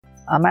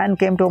a man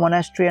came to a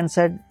monastery and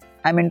said,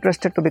 "I'm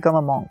interested to become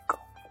a monk."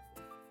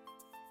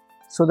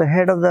 So the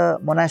head of the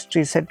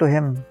monastery said to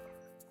him,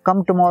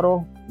 "Come tomorrow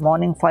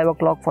morning 5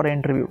 o'clock for an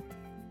interview."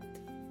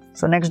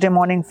 So next day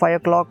morning 5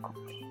 o'clock,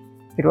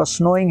 it was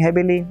snowing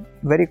heavily,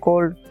 very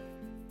cold.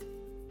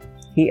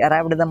 He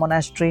arrived at the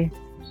monastery.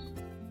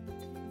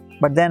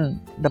 But then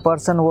the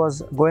person who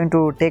was going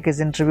to take his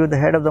interview,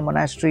 the head of the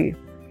monastery,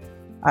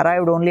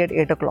 arrived only at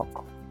 8 o'clock.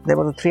 There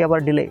was a 3-hour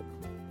delay.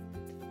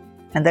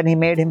 And then he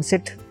made him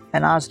sit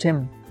and asked him,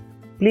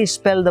 "Please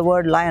spell the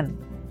word lion."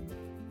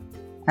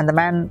 And the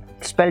man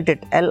spelt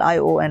it,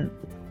 Lion.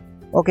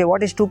 "Okay,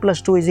 what is 2 plus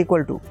 2 is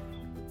equal to?"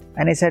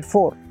 And he said,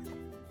 4.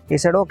 He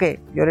said, "Okay,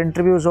 your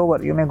interview is over,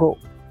 you may go."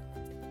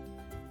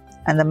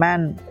 And the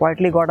man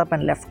quietly got up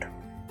and left.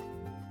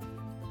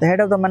 The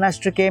head of the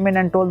monastery came in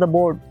and told the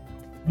board,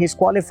 "He is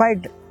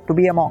qualified to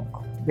be a monk."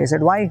 They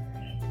said, "Why?"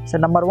 He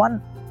said, "Number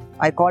 1,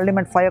 I called him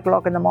at 5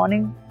 o'clock in the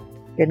morning,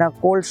 in a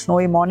cold,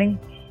 snowy morning.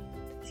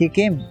 He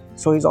came,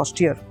 so he is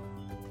austere.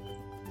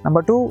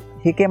 Number 2,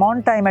 he came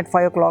on time at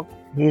 5 o'clock,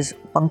 he is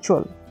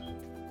punctual.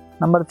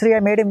 Number 3,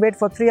 I made him wait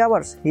for 3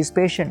 hours, he is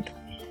patient.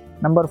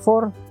 Number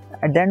 4,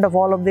 at the end of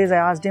all of this,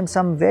 I asked him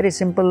some very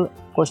simple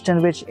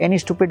question which any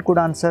stupid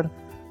could answer,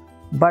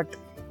 but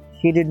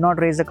he did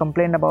not raise a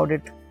complaint about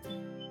it.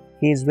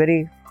 He is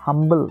very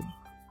humble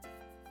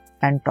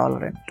and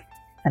tolerant,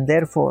 and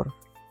therefore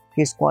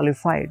he is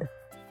qualified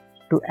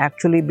to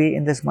actually be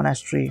in this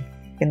monastery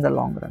in the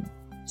long run."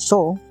 So,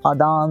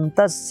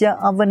 adantasya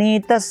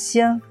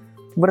avanitasya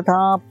vritha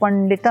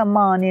pandita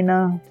manina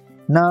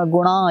na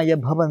gunaya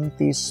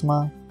bhavanti sma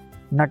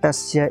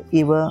natasya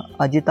iva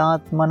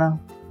ajitatmana.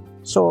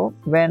 So,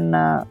 when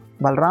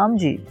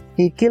Balramji,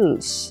 he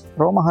kills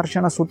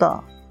Romaharshana Sutta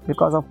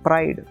because of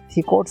pride,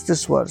 he quotes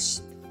this verse,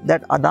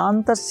 that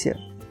adantasya,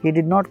 he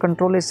did not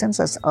control his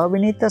senses,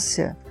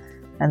 avanitasya,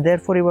 and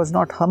therefore he was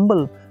not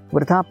humble.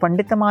 Vritha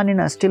pandita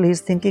manina, still he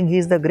is thinking he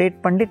is the great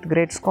pandit,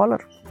 great scholar.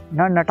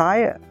 Na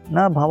nataya,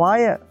 na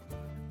bhavaya,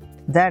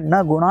 that na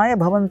gunaya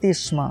bhavanti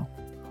sma.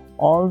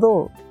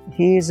 Although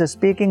he is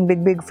speaking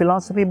big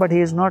philosophy, but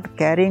he is not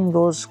carrying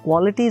those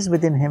qualities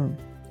within him.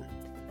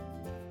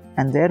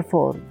 And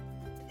therefore,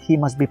 he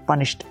must be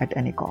punished at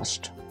any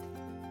cost.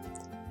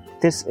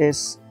 This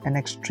is an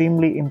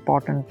extremely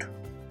important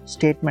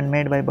statement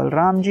made by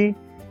Balramji,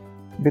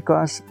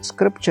 because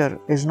scripture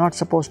is not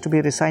supposed to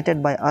be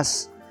recited by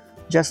us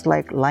just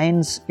like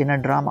lines in a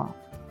drama.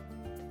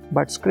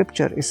 But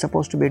scripture is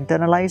supposed to be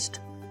internalized,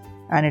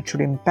 and it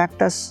should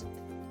impact us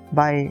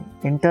by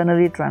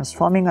internally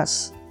transforming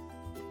us.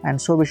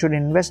 And so we should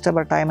invest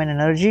our time and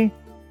energy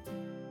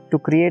to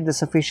create the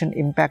sufficient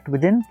impact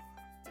within.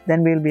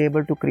 Then we will be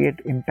able to create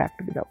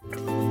impact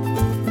without.